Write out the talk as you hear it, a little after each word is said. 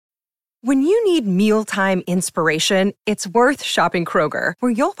When you need mealtime inspiration, it's worth shopping Kroger,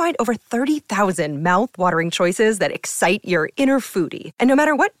 where you'll find over 30,000 mouth-watering choices that excite your inner foodie. And no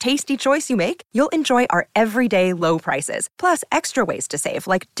matter what tasty choice you make, you'll enjoy our everyday low prices, plus extra ways to save,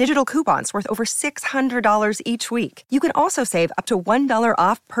 like digital coupons worth over $600 each week. You can also save up to $1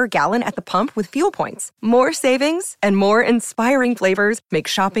 off per gallon at the pump with fuel points. More savings and more inspiring flavors make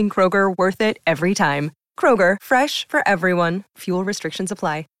shopping Kroger worth it every time. Kroger, fresh for everyone. Fuel restrictions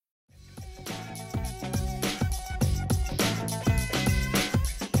apply.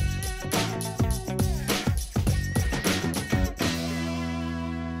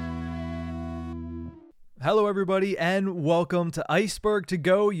 Hello, everybody, and welcome to Iceberg to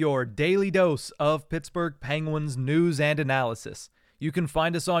Go, your daily dose of Pittsburgh Penguins news and analysis. You can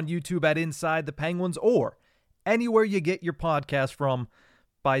find us on YouTube at Inside the Penguins or anywhere you get your podcast from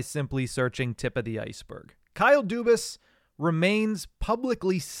by simply searching Tip of the Iceberg. Kyle Dubas remains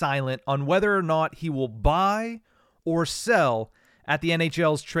publicly silent on whether or not he will buy or sell at the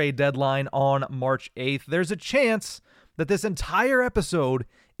NHL's trade deadline on March 8th. There's a chance that this entire episode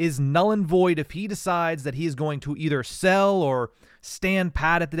is null and void if he decides that he is going to either sell or stand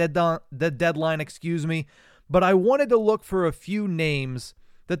pat at the deadline, But I wanted to look for a few names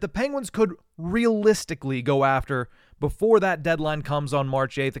that the Penguins could realistically go after before that deadline comes on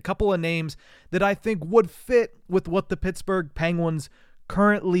March 8th. A couple of names that I think would fit with what the Pittsburgh Penguins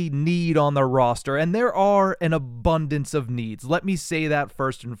currently need on their roster. And there are an abundance of needs. Let me say that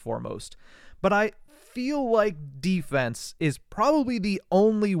first and foremost. But I feel like defense is probably the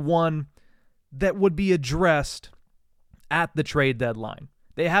only one that would be addressed at the trade deadline.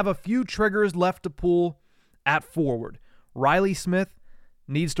 They have a few triggers left to pull at forward. Riley Smith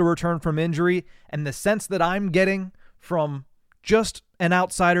needs to return from injury, and the sense that I'm getting from just an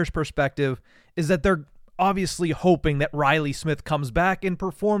outsider's perspective is that they're obviously hoping that Riley Smith comes back and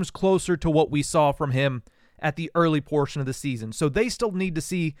performs closer to what we saw from him at the early portion of the season. So they still need to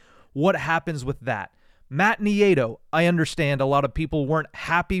see what happens with that. Matt Nieto, I understand a lot of people weren't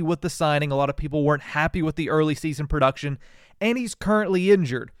happy with the signing. A lot of people weren't happy with the early season production, and he's currently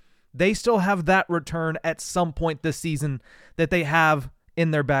injured. They still have that return at some point this season that they have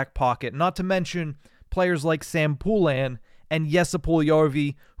in their back pocket. Not to mention players like Sam Poulin and Jesse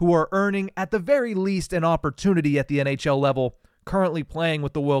Puljujärvi, who are earning at the very least an opportunity at the NHL level, currently playing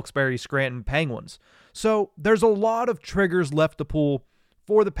with the Wilkes-Barre Scranton Penguins. So there's a lot of triggers left to pull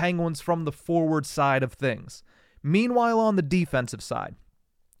for the Penguins from the forward side of things. Meanwhile, on the defensive side,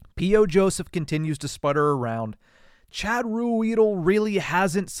 P.O. Joseph continues to sputter around. Chad Ruhwedel really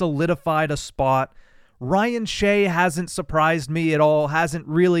hasn't solidified a spot. Ryan Shea hasn't surprised me at all, hasn't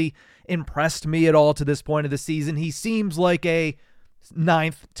really impressed me at all to this point of the season. He seems like a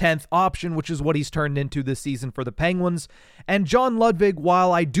 9th, 10th option, which is what he's turned into this season for the Penguins. And John Ludwig,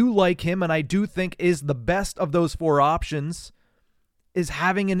 while I do like him and I do think is the best of those four options, is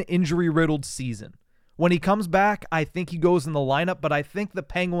having an injury-riddled season. When he comes back, I think he goes in the lineup, but I think the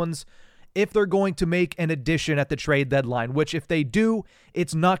Penguins, if they're going to make an addition at the trade deadline, which if they do,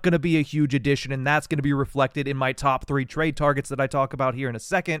 it's not going to be a huge addition, and that's going to be reflected in my top 3 trade targets that I talk about here in a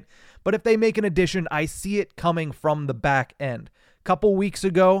second. But if they make an addition, I see it coming from the back end. Couple weeks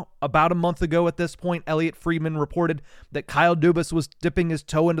ago, about a month ago at this point, Elliot Friedman reported that Kyle Dubas was dipping his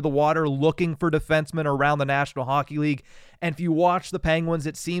toe into the water looking for defensemen around the National Hockey League. And if you watch the Penguins,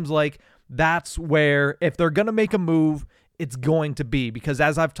 it seems like that's where, if they're going to make a move, it's going to be. Because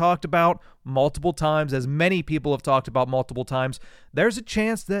as I've talked about multiple times, as many people have talked about multiple times, there's a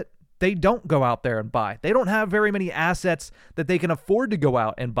chance that they don't go out there and buy. They don't have very many assets that they can afford to go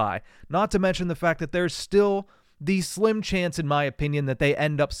out and buy. Not to mention the fact that there's still the slim chance, in my opinion, that they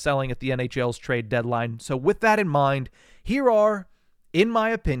end up selling at the NHL's trade deadline. So with that in mind, here are, in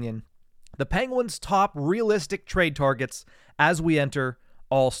my opinion, the Penguins' top realistic trade targets as we enter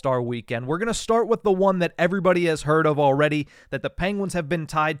All-Star Weekend. We're going to start with the one that everybody has heard of already, that the Penguins have been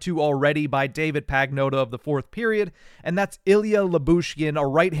tied to already by David Pagnotta of the fourth period, and that's Ilya Lyubushkin, a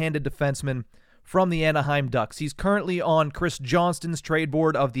right-handed defenseman from the Anaheim Ducks. He's currently on Chris Johnston's trade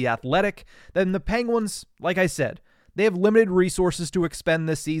board of The Athletic. Then the Penguins, like I said, they have limited resources to expend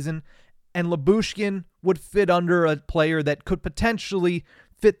this season, and Lyubushkin would fit under a player that could potentially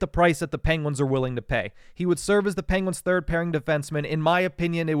fit the price that the Penguins are willing to pay. He would serve as the Penguins' third-pairing defenseman. In my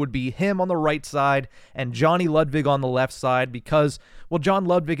opinion, it would be him on the right side and Johnny Ludwig on the left side because, well, John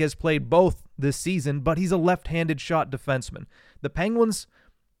Ludwig has played both this season, but he's a left-handed shot defenseman. The Penguins,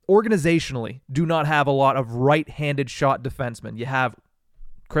 organizationally, do not have a lot of right-handed shot defensemen. You have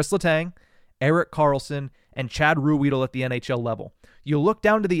Chris Letang, Erik Karlsson, and Chad Ruhwedel at the NHL level. You look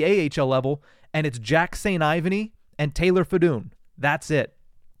down to the AHL level, and it's Jack St. Ivany and Taylor Fedun. That's it.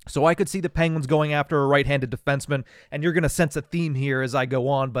 So I could see the Penguins going after a right-handed defenseman, and you're going to sense a theme here as I go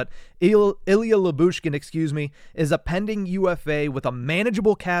on, but Ilya Lyubushkin, is a pending UFA with a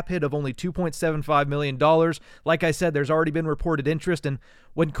manageable cap hit of only $2.75 million. Like I said, there's already been reported interest, and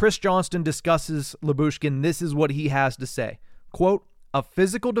when Chris Johnston discusses Lyubushkin, this is what he has to say. Quote, "A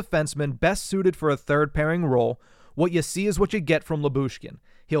physical defenseman best suited for a third-pairing role. What you see is what you get from Lyubushkin.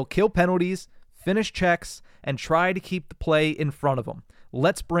 He'll kill penalties, finish checks, and try to keep the play in front of him.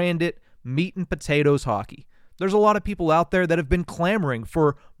 Let's brand it meat and potatoes hockey." There's a lot of people out there that have been clamoring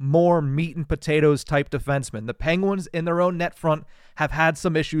for more meat and potatoes type defensemen. The Penguins in their own net front have had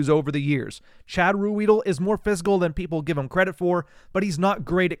some issues over the years. Chad Ruhwedel is more physical than people give him credit for, but he's not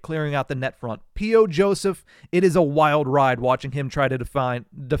great at clearing out the net front. P.O. Joseph, it is a wild ride watching him try to defend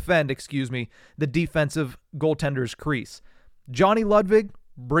the defensive goaltender's crease. Johnny Ludwig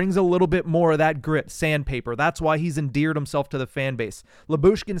brings a little bit more of that grit, sandpaper. That's why he's endeared himself to the fan base.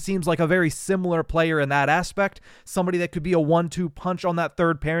 Lyubushkin seems like a very similar player in that aspect, somebody that could be a 1-2 punch on that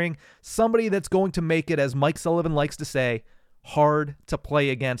third pairing, somebody that's going to make it, as Mike Sullivan likes to say, hard to play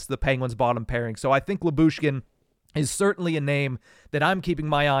against the Penguins' bottom pairing. So I think Lyubushkin is certainly a name that I'm keeping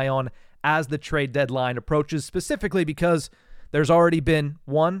my eye on as the trade deadline approaches, specifically because there's already been,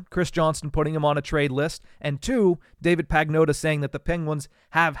 1, Chris Johnston putting him on a trade list, and 2, David Pagnotta saying that the Penguins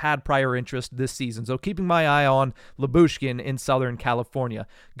have had prior interest this season. So keeping my eye on Lyubushkin in Southern California.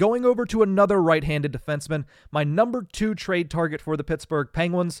 Going over to another right-handed defenseman, my number 2 trade target for the Pittsburgh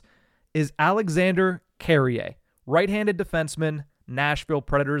Penguins is Alexander Carrier, right-handed defenseman, Nashville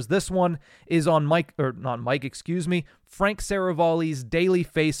Predators. This one is on Frank Saravalli's daily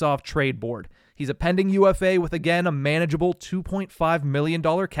face-off trade board. He's a pending UFA with, again, a manageable $2.5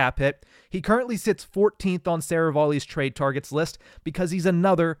 million cap hit. He currently sits 14th on Saravalli's trade targets list because he's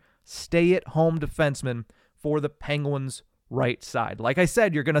another stay-at-home defenseman for the Penguins' right side. Like I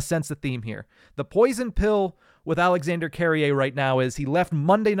said, you're going to sense the theme here. The poison pill with Alexander Carrier right now is he left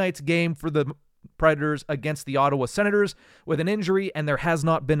Monday night's game for the Predators against the Ottawa Senators with an injury, and there has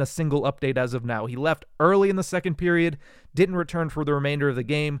not been a single update as of now. He left early in the second period, didn't return for the remainder of the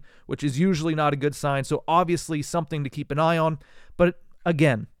game, which is usually not a good sign, so obviously something to keep an eye on. But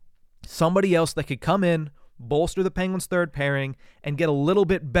again, somebody else that could come in, bolster the Penguins' third pairing, and get a little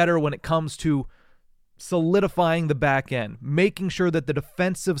bit better when it comes to solidifying the back end, making sure that the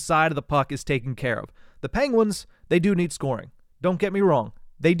defensive side of the puck is taken care of. The Penguins, they do need scoring. Don't get me wrong,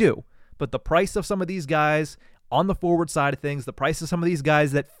 they do. But the price of some of these guys on the forward side of things, the price of some of these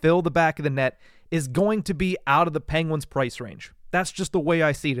guys that fill the back of the net is going to be out of the Penguins' price range. That's just the way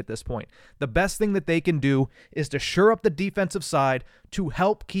I see it at this point. The best thing that they can do is to shore up the defensive side to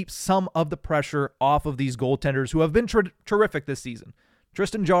help keep some of the pressure off of these goaltenders who have been terrific this season.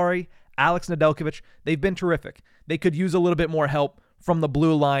 Tristan Jarry, Alex Nedeljkovic, they've been terrific. They could use a little bit more help from the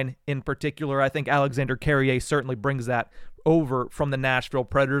blue line in particular. I think Alexander Carrier certainly brings that over from the Nashville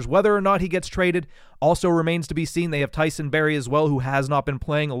Predators. Whether or not he gets traded also remains to be seen. They have Tyson Barrie as well, who has not been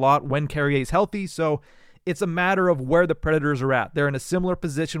playing a lot when Carrier's healthy, so it's a matter of where the Predators are at. They're in a similar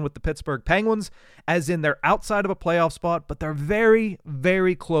position with the Pittsburgh Penguins, as in they're outside of a playoff spot, but they're very,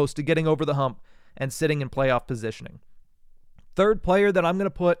 very close to getting over the hump and sitting in playoff positioning. Third player that I'm going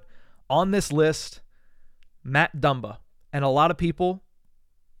to put on this list, Matt Dumba. And a lot of people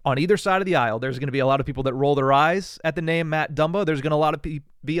on either side of the aisle, there's going to be a lot of people that roll their eyes at the name Matt Dumba. There's going to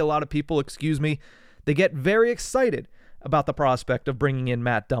be a lot of people, they get very excited about the prospect of bringing in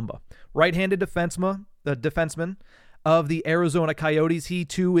Matt Dumba. Right-handed defenseman of the Arizona Coyotes. He,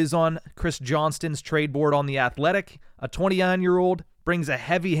 too, is on Chris Johnston's trade board on The Athletic. A 29-year-old brings a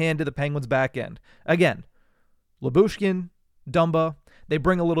heavy hand to the Penguins' back end. Again, Lyubushkin, Dumba, they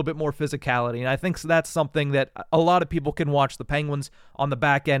bring a little bit more physicality, and I think that's something that a lot of people can watch the Penguins on the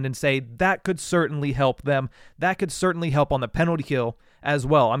back end and say that could certainly help them. That could certainly help on the penalty kill as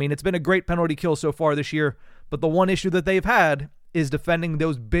well. I mean, it's been a great penalty kill so far this year, but the one issue that they've had is defending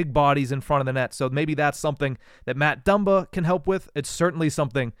those big bodies in front of the net, so maybe that's something that Matt Dumba can help with. It's certainly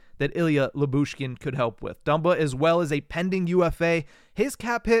something that Ilya Lyubushkin could help with. Dumba, as well as a pending UFA, his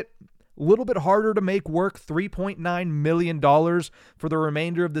cap hit a little bit harder to make work, $3.9 million for the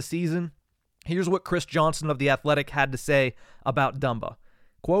remainder of the season. Here's what Chris Johnston of The Athletic had to say about Dumba.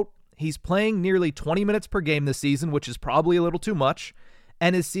 Quote, "He's playing nearly 20 minutes per game this season, which is probably a little too much,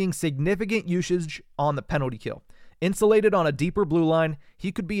 and is seeing significant usage on the penalty kill. Insulated on a deeper blue line,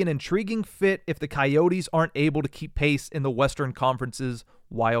 he could be an intriguing fit if the Coyotes aren't able to keep pace in the Western Conference's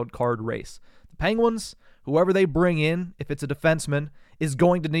wild card race. The Penguins, whoever they bring in, if it's a defenseman, is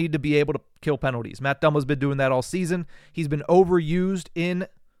going to need to be able to kill penalties. Matt Dumba's been doing that all season. He's been overused in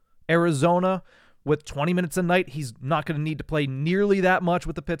Arizona with 20 minutes a night. He's not going to need to play nearly that much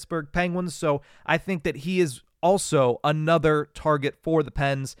with the Pittsburgh Penguins, so I think that he is also another target for the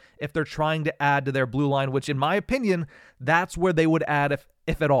Pens if they're trying to add to their blue line, which in my opinion, that's where they would add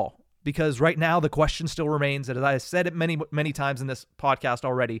if at all. Because right now the question still remains, and as I said it many times in this podcast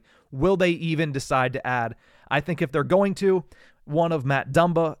already, will they even decide to add? I think if they're going to, one of Matt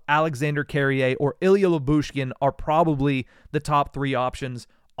Dumba, Alexander Carrier, or Ilya Lyubushkin are probably the top 3 options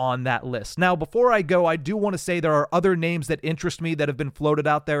on that list. Now, before I go, I do want to say there are other names that interest me that have been floated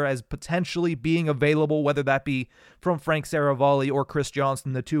out there as potentially being available, whether that be from Frank Saravalli or Chris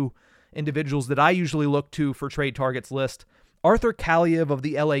Johnston, the 2 individuals that I usually look to for trade targets list. Arthur Kaliev of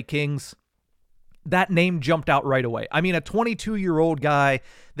the LA Kings, that name jumped out right away. I mean, a 22-year-old guy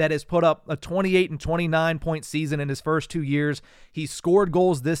that has put up a 28 and 29 point season in his first 2 years. He scored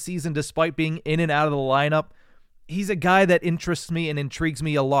goals this season despite being in and out of the lineup. He's a guy that interests me and intrigues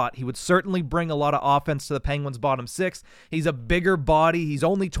me a lot. He would certainly bring a lot of offense to the Penguins' bottom 6. He's a bigger body. He's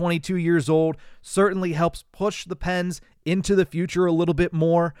only 22 years old. Certainly helps push the Pens into the future a little bit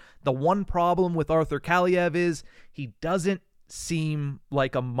more. The one problem with Arthur Kaliev is he doesn't seem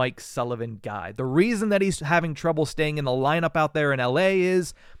like a Mike Sullivan guy. The reason that he's having trouble staying in the lineup out there in LA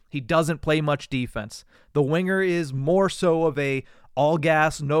is he doesn't play much defense. The winger is more so of a all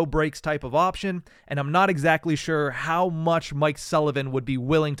gas, no breaks type of option, and I'm not exactly sure how much Mike Sullivan would be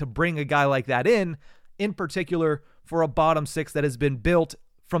willing to bring a guy like that in particular for a bottom 6 that has been built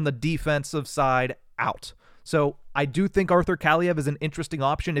from the defensive side out. So I do think Arthur Kaliev is an interesting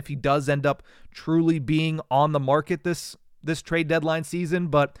option if he does end up truly being on the market this trade deadline season,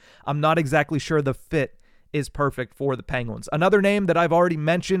 but I'm not exactly sure the fit is perfect for the Penguins. Another name that I've already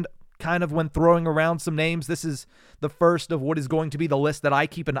mentioned kind of when throwing around some names, this is the first of what is going to be the list that I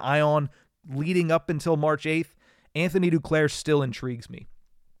keep an eye on leading up until March 8th. Anthony Duclair still intrigues me.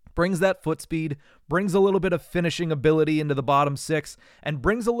 Brings that foot speed, brings a little bit of finishing ability into the bottom 6, and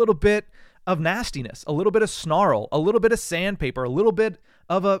brings a little bit of nastiness, a little bit of snarl, a little bit of sandpaper, a little bit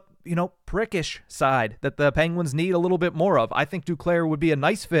of a, prickish side that the Penguins need a little bit more of. I think Duclair would be a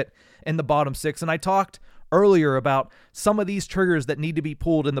nice fit in the bottom 6, and I talked earlier about some of these triggers that need to be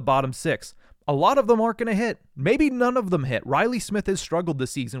pulled in the bottom 6. A lot of them aren't going to hit. Maybe none of them hit. Riley Smith has struggled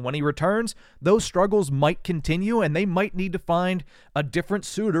this season. When he returns, those struggles might continue, and they might need to find a different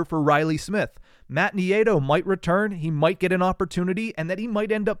suitor for Riley Smith. Matt Nieto might return. He might get an opportunity, and then he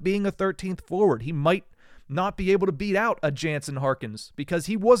might end up being a 13th forward. He might not be able to beat out a Jansen Harkins because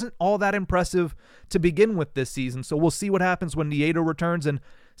he wasn't all that impressive to begin with this season. So we'll see what happens when Nieto returns. And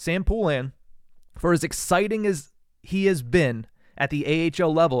Sam Poulin, for as exciting as he has been at the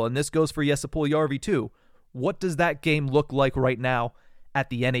AHL level, and this goes for Jesse Puljujärvi too, what does that game look like right now at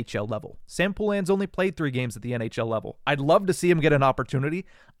the NHL level? Sam Poulin's only played 3 games at the NHL level. I'd love to see him get an opportunity.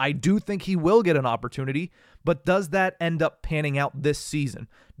 I do think he will get an opportunity, but does that end up panning out this season?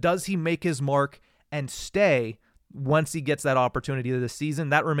 Does he make his mark and stay once he gets that opportunity this season?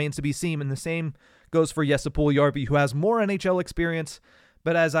 That remains to be seen, and the same goes for Jesse Puljujärvi, who has more NHL experience,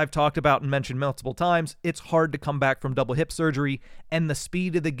 but as I've talked about and mentioned multiple times, it's hard to come back from double hip surgery, and the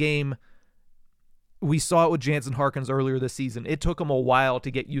speed of the game, we saw it with Jansen Harkins earlier this season. It took him a while to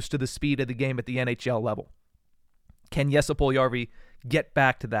get used to the speed of the game at the NHL level. Can Jesse Puljujärvi get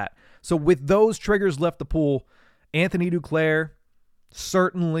back to that? So with those triggers left to pull, Anthony Duclair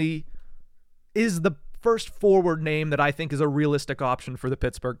certainly is the first forward name that I think is a realistic option for the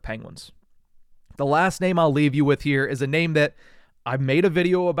Pittsburgh Penguins. The last name I'll leave you with here is a name that I made a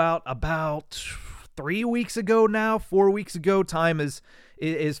video about 3 weeks ago now, 4 weeks ago. Time is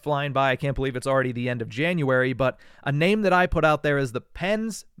flying by. I can't believe it's already the end of January, but a name that I put out there is the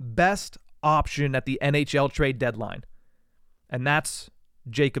Pens' best option at the NHL trade deadline, and that's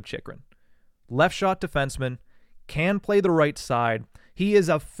Jakob Chychrun. Left shot defenseman, can play the right side. He is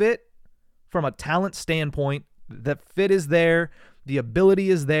a fit from a talent standpoint. The fit is there. The ability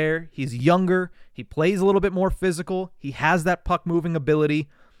is there. He's younger. He plays a little bit more physical. He has that puck-moving ability.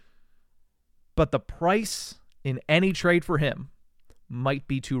 But the price in any trade for him might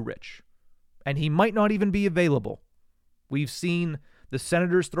be too rich. And he might not even be available. We've seen the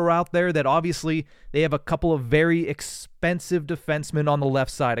Senators throw out there that obviously they have a couple of very expensive defensemen on the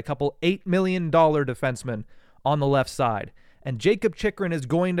left side, a couple $8 million defensemen on the left side. And Jakob Chychrun is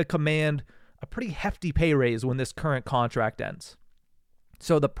going to command a pretty hefty pay raise when this current contract ends.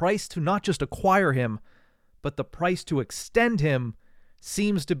 So the price to not just acquire him, but the price to extend him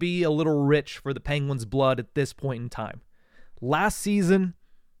seems to be a little rich for the Penguins' blood at this point in time. Last season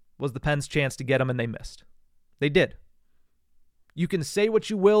was the Pens' chance to get him, and they missed. They did. You can say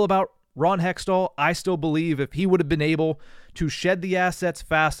what you will about Ron Hextall. I still believe if he would have been able to shed the assets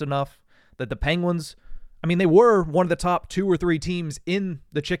fast enough, that the Penguins, they were one of the top 2 or 3 teams in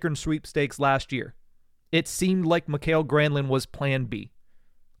the Chychrun sweepstakes last year. It seemed like Mikael Granlund was plan B.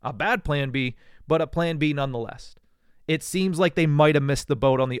 A bad plan B, but a plan B nonetheless. It seems like they might have missed the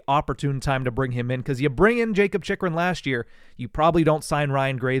boat on the opportune time to bring him in, because you bring in Jakob Chychrun last year, you probably don't sign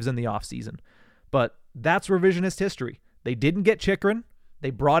Ryan Graves in the offseason. But that's revisionist history. They didn't get Chychrun. They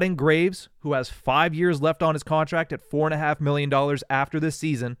brought in Graves, who has 5 years left on his contract at $4.5 million after this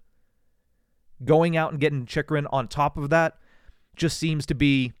season. Going out and getting Chychrun on top of that just seems to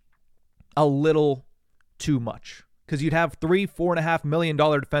be a little too much, because you'd have 3 $4.5 million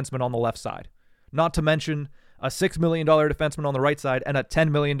defensemen on the left side, not to mention a $6 million defenseman on the right side and a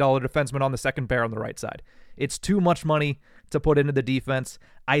 $10 million defenseman on the second pair on the right side. It's too much money to put into the defense.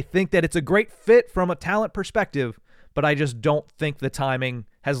 I think that it's a great fit from a talent perspective, but I just don't think the timing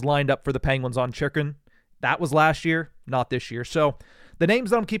has lined up for the Penguins on Chychrun. That was last year, not this year. So the names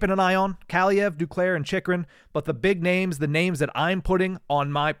that I'm keeping an eye on, Kaliyev, Duclair, and Chychrun, but the big names, the names that I'm putting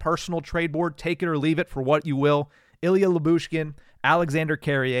on my personal trade board, take it or leave it for what you will, Ilya Lyubushkin, Alexander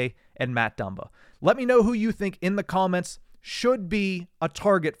Carrier, and Matt Dumba. Let me know who you think in the comments should be a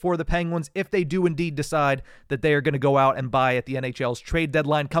target for the Penguins if they do indeed decide that they are going to go out and buy at the NHL's trade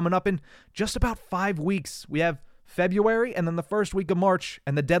deadline coming up in just about 5 weeks. We have February and then the first week of March,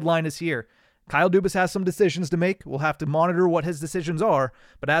 and the deadline is here. Kyle Dubas has some decisions to make. We'll have to monitor what his decisions are,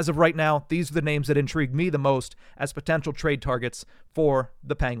 but as of right now, these are the names that intrigue me the most as potential trade targets for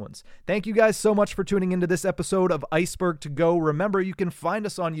the Penguins. Thank you guys so much for tuning into this episode of Iceberg to Go. Remember, you can find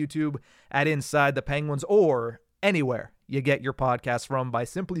us on YouTube at Inside the Penguins or anywhere you get your podcast from by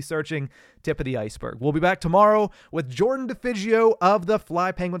simply searching Tip of the Iceberg. We'll be back tomorrow with Jordan DeFigio of the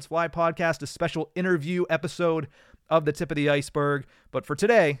Fly Penguins Fly podcast, a special interview episode of the Tip of the Iceberg. But for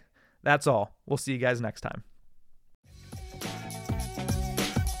today, that's all. We'll see you guys next time.